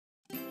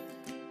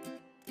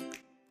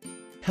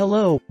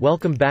Hello,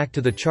 welcome back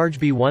to the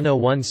ChargeBee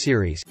 101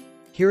 series.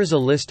 Here is a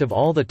list of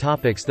all the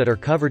topics that are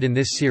covered in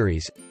this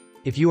series.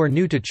 If you are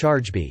new to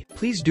ChargeBee,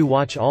 please do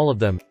watch all of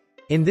them.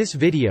 In this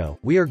video,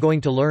 we are going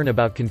to learn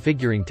about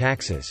configuring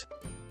taxes.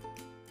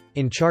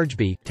 In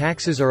ChargeBee,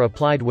 taxes are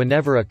applied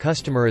whenever a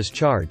customer is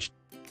charged.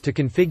 To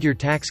configure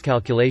tax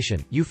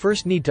calculation, you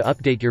first need to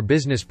update your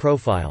business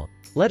profile.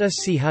 Let us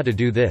see how to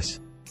do this.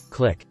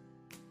 Click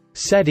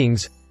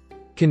Settings,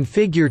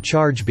 Configure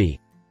ChargeBee,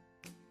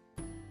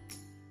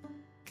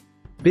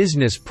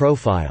 Business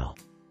Profile.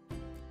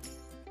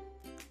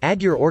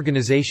 Add your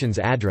organization's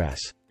address.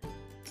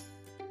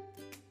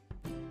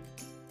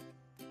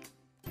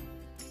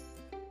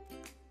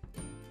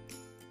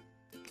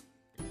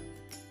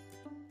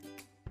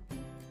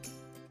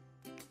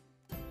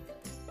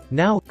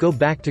 Now, go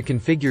back to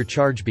Configure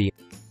ChargeBee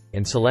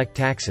and select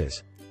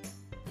Taxes.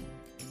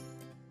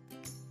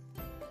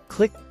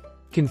 Click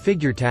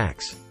Configure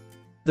Tax.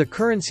 The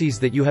currencies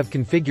that you have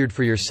configured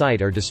for your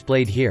site are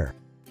displayed here.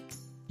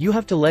 You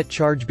have to let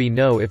ChargeBee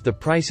know if the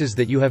prices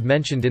that you have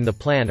mentioned in the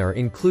plan are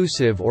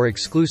inclusive or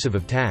exclusive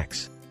of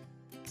tax.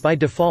 By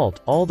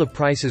default, all the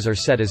prices are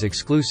set as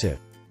exclusive.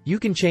 You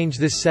can change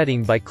this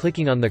setting by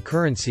clicking on the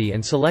currency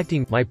and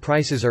selecting My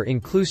prices are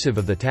inclusive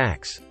of the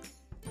tax.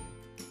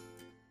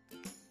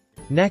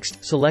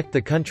 Next, select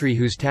the country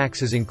whose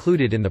tax is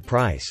included in the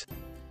price.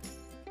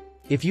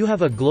 If you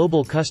have a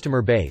global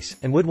customer base,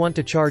 and would want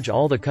to charge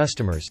all the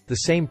customers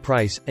the same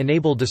price,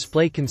 enable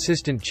Display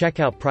Consistent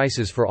Checkout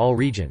Prices for all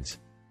regions.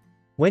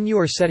 When you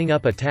are setting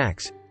up a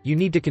tax, you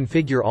need to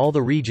configure all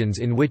the regions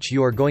in which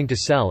you are going to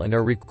sell and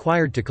are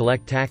required to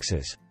collect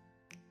taxes.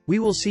 We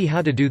will see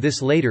how to do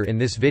this later in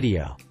this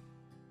video.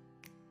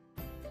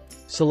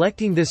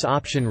 Selecting this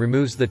option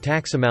removes the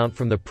tax amount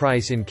from the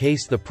price in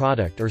case the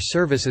product or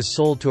service is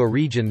sold to a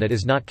region that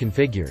is not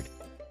configured.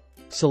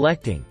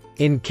 Selecting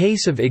In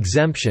case of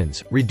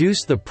exemptions,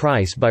 reduce the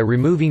price by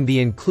removing the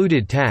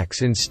included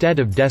tax instead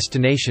of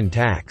destination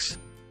tax.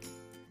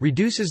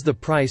 Reduces the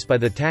price by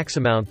the tax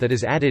amount that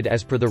is added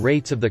as per the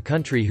rates of the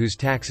country whose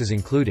tax is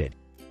included.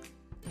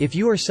 If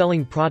you are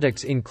selling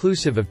products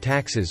inclusive of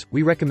taxes,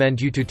 we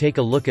recommend you to take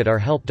a look at our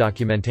help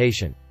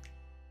documentation.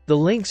 The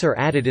links are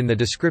added in the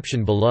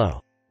description below.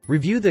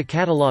 Review the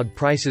catalog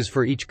prices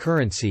for each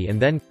currency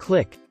and then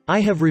click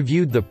I have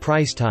reviewed the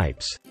price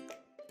types.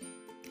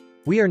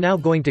 We are now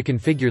going to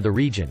configure the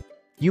region.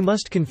 You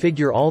must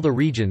configure all the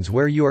regions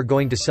where you are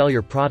going to sell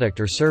your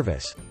product or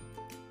service.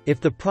 If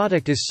the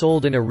product is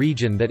sold in a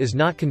region that is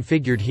not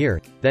configured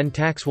here, then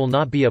tax will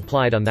not be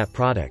applied on that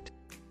product.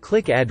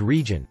 Click Add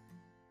Region.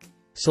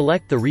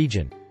 Select the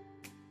region.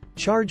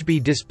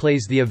 ChargeBee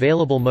displays the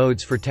available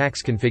modes for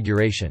tax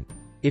configuration.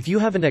 If you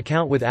have an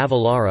account with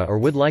Avalara or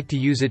would like to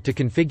use it to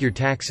configure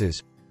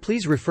taxes,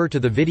 please refer to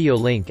the video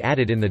link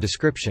added in the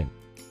description.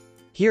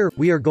 Here,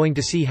 we are going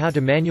to see how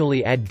to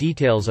manually add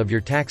details of your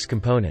tax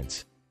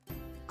components.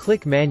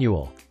 Click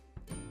Manual.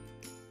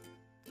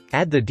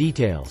 Add the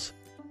details.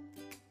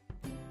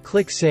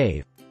 Click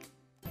Save.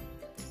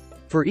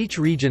 For each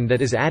region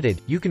that is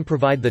added, you can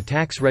provide the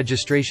tax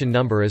registration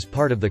number as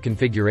part of the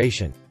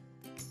configuration.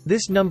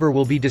 This number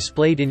will be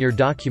displayed in your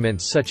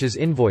documents such as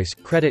invoice,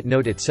 credit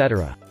note,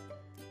 etc.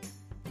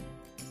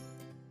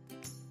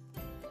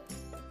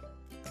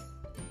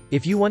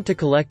 If you want to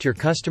collect your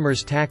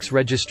customer's tax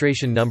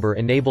registration number,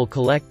 enable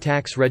Collect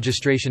Tax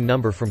Registration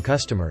Number from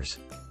customers.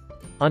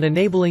 On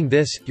enabling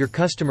this, your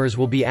customers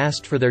will be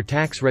asked for their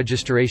tax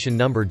registration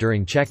number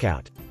during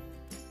checkout.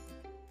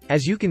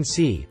 As you can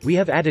see, we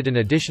have added an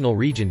additional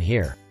region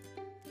here.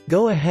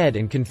 Go ahead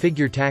and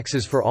configure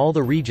taxes for all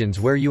the regions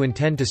where you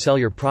intend to sell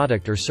your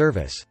product or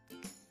service.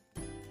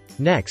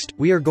 Next,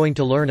 we are going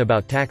to learn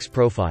about tax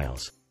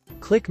profiles.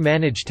 Click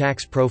Manage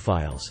Tax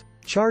Profiles.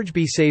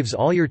 ChargeBee saves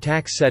all your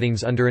tax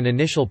settings under an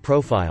initial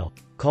profile,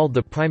 called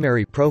the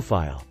primary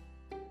profile.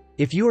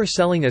 If you are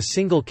selling a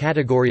single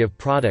category of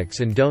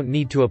products and don't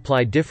need to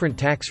apply different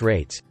tax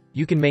rates,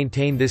 you can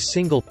maintain this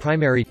single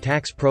primary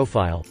tax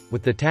profile,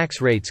 with the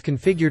tax rates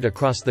configured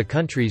across the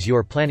countries you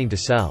are planning to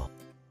sell.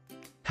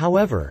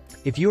 However,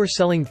 if you are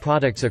selling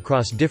products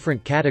across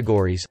different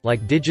categories,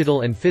 like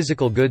digital and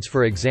physical goods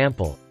for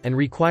example, and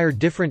require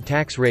different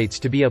tax rates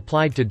to be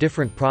applied to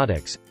different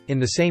products, in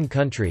the same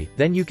country,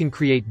 then you can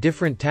create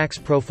different tax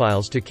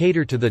profiles to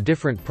cater to the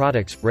different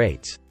products'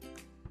 rates.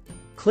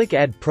 Click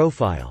Add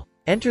Profile.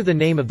 Enter the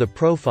name of the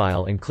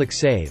profile and click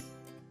Save.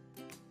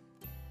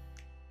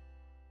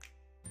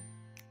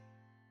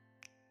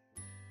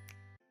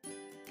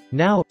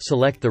 Now,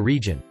 select the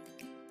region.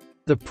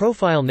 The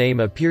profile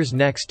name appears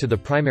next to the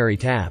Primary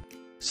tab.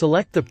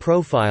 Select the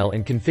profile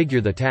and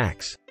configure the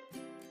tax.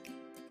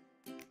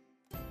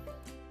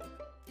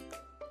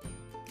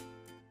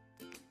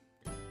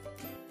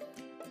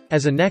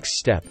 As a next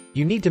step,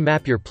 you need to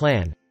map your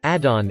plan,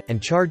 add-on,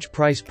 and charge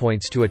price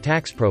points to a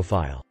tax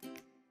profile.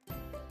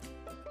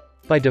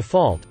 By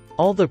default,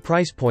 all the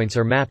price points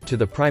are mapped to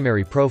the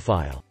primary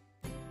profile.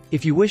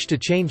 If you wish to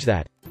change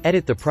that,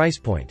 edit the price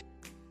point.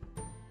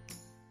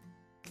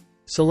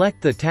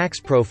 Select the tax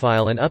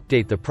profile and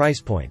update the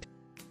price point.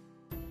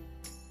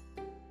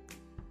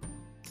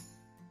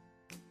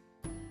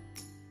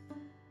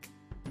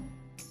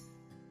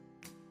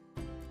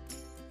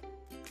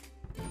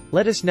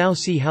 Let us now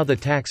see how the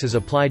tax is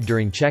applied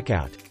during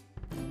checkout.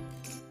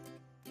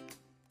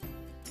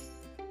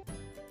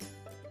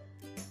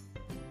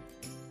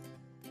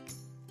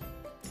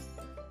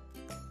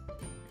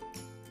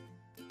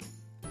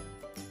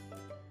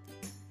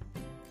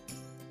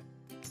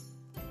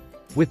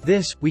 With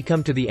this, we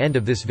come to the end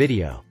of this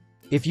video.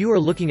 If you are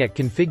looking at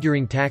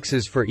configuring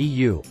taxes for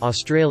EU,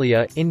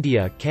 Australia,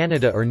 India,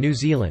 Canada or New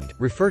Zealand,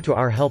 refer to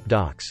our help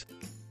docs.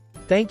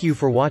 Thank you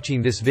for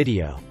watching this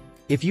video.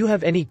 If you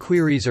have any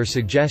queries or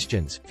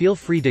suggestions, feel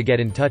free to get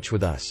in touch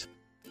with us.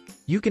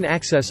 You can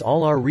access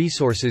all our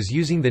resources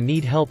using the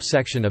Need Help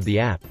section of the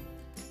app.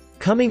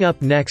 Coming up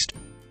next,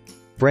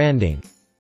 branding.